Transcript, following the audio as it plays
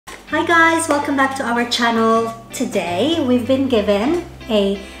Hi guys, welcome back to our channel. Today we've been given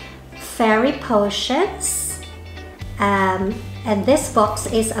a fairy potions and this box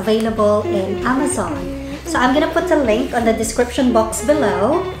is available in Amazon. So I'm gonna put a link on the description box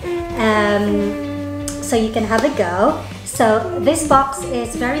below so you can have a go. So this box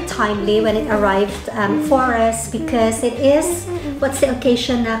is very timely when it arrived for us because it is, what's the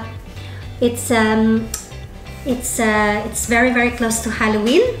occasion? It's very close to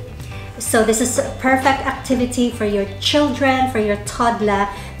Halloween. So this is a perfect activity for your children, for your toddler.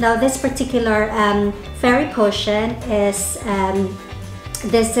 Now this particular fairy potion is,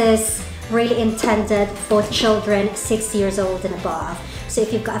 this is really intended for children 6 years old and above. So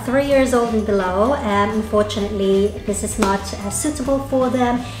if you've got 3 years old and below, unfortunately this is not suitable for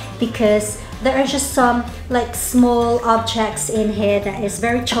them because there are just some like small objects in here that is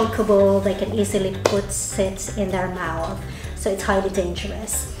very chokeable. They can easily put it in their mouth. So it's highly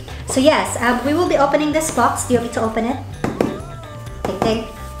dangerous. So yes, we will be opening this box. Do you want me to open it? Think.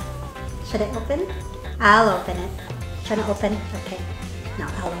 Should I open? I'll open it. Trying to open? Okay. No,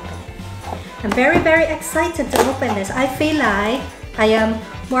 I'll open it. I'm very excited to open this. I feel like I am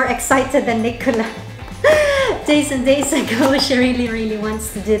more excited than Nicola. Days and days ago, she really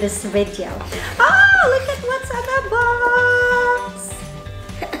wants to do this video. Oh, look at what's on the box!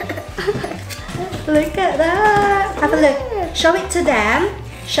 Look at that! Have a look. Show it to them.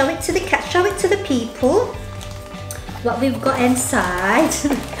 Show it to the cat. Show it to the people. What we've got inside.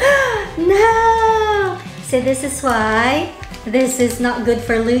 No! See, this is why this is not good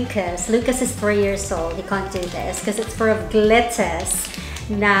for Lucas. Lucas is 3 years old. He can't do this because it's full of glitters.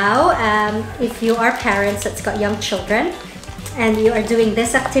 Now, if you are parents that's got young children and you are doing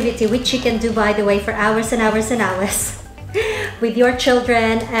this activity, which you can do by the way for hours and hours and hours with your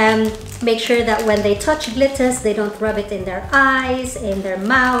children, make sure that when they touch glitters, they don't rub it in their eyes, in their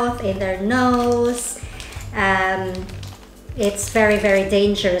mouth, in their nose. It's very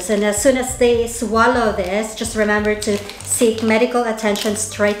dangerous, and as soon as they swallow this, just remember to seek medical attention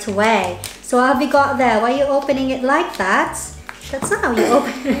straight away. So what have you got there? Why are you opening it like that? That's not how you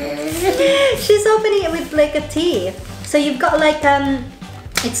open it. She's opening it with like a tea. So you've got like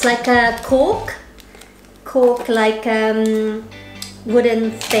it's like a cork like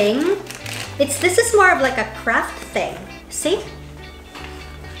wooden thing. This is more of like a craft thing. See?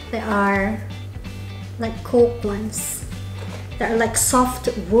 There are like cork ones. They're like soft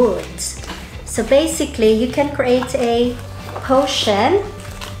wood. So basically you can create a potion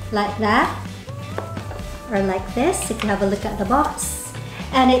like that. Or like this, if you have a look at the box.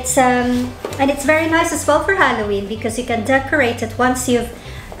 And it's very nice as well for Halloween because you can decorate it once you've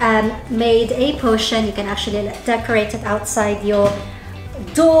made a potion. You can actually decorate it outside your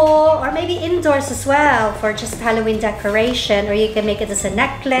door or maybe indoors as well for just Halloween decoration, or you can make it as a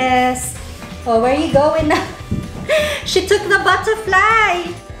necklace. Or where are you going now? She took the butterfly.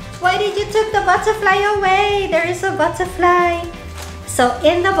 Why did you take the butterfly away? There is a butterfly. So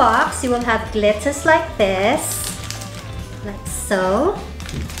in the box, you will have glitters like this, like so.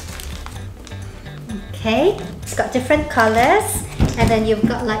 Okay, it's got different colors. And then you've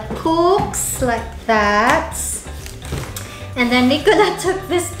got like corks like that. And then Nicola took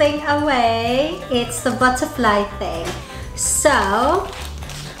this thing away. It's the butterfly thing. So,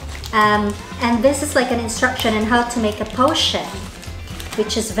 and this is like an instruction on how to make a potion,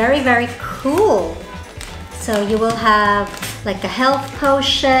 which is very cool. So you will have like a health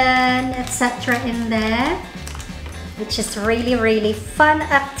potion, etc. in there, which is really fun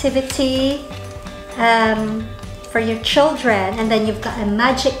activity for your children. And then you've got a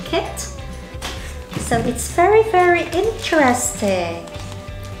magic kit. So it's very interesting.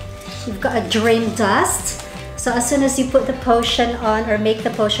 You've got a dream dust. So as soon as you put the potion on or make the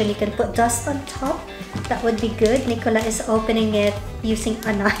potion, you can put dust on top. That would be good. Nicola is opening it using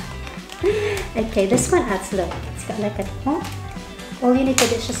a knife. Okay, this one adds, look, it's got like a, all you need to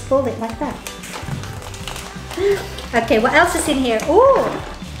do is just fold it like that. Okay, what else is in here? Oh,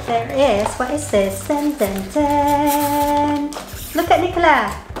 there is, what is this? Dun. Look at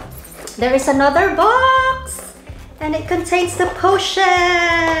Nicola. There is another box and it contains the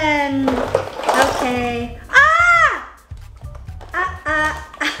potion. Okay.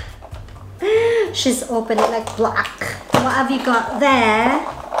 She's opened it like black. What have you got there?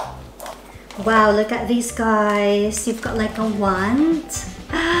 Wow, look at these guys. You've got like a wand.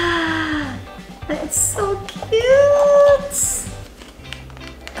 It's so cute.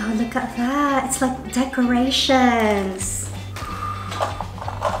 Oh, look at that. It's like decorations.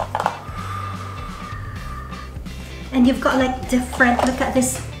 And you've got like different, look at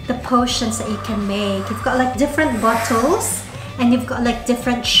this, the potions that you can make. You've got like different bottles And you've got like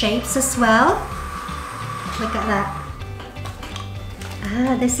different shapes as well. Look at that.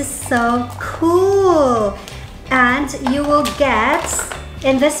 Ah, this is so cool. And you will get,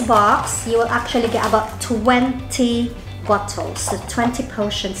 in this box, you will actually get about 20 bottles, so 20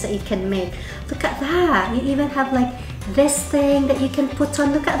 potions that you can make. Look at that. You even have like this thing that you can put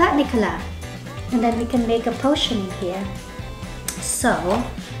on. Look at that, Nicola. And then we can make a potion in here. So,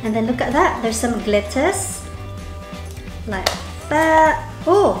 and then look at that. There's some glitters. Like that.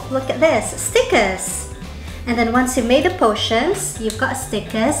 Oh, look at this. Stickers. And then once you made the potions, you've got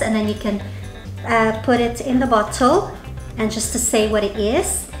stickers, and then you can put it in the bottle and just to say what it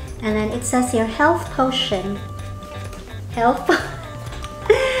is. And then it says your health potion. Health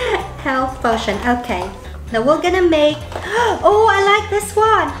potion. Okay. Now we're gonna make, oh, I like this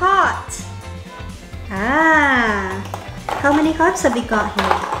one, heart. Ah, how many hearts have we got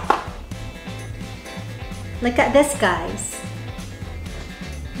here? Look at this, guys.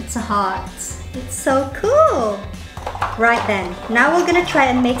 It's a heart. It's so cool. Right then, now we're gonna try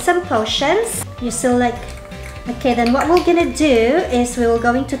and make some potions. You still like, okay, then what we're gonna do is we're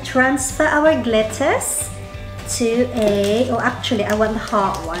going to transfer our glitters to a, oh actually I want the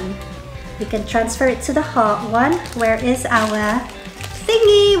heart one. We can transfer it to the heart one. Where is our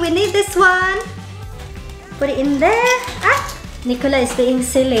thingy? We need this one. Put it in there. Ah, Nicola is being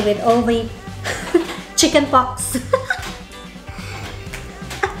silly with all the chicken pox.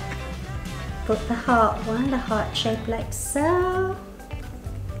 Put the heart one, the heart shape like so.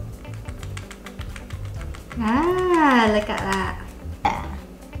 Ah, look at that.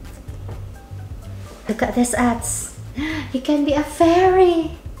 Look at this ads. You can be a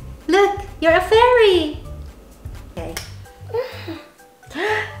fairy. Look, you're a fairy. Okay.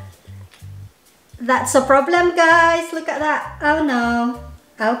 That's a problem, guys. Look at that. Oh no.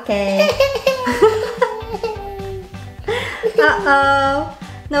 Okay. Uh-oh.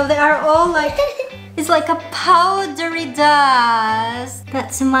 No, they are all like, it's like a powdery dust.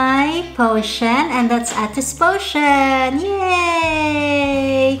 That's my potion, and that's Atta's potion.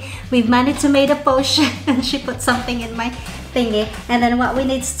 Yay! We've managed to make a potion, and she put something in my thingy. And then what we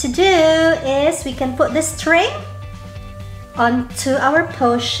need to do is we can put the string onto our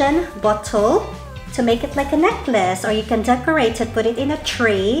potion bottle to make it like a necklace, or you can decorate it, put it in a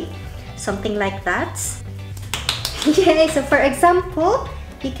tree, something like that. Yay! So for example,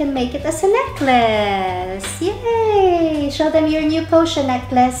 you can make it as a necklace. Yay! Show them your new potion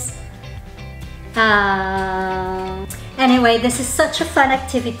necklace. Anyway, this is such a fun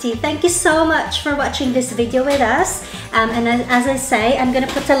activity. Thank you so much for watching this video with us. And as I say, I'm gonna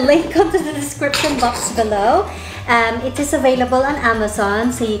put a link onto the description box below. It is available on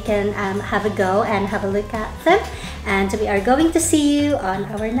Amazon, so you can have a go and have a look at them. And we are going to see you on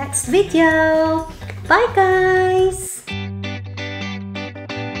our next video. Bye, guys!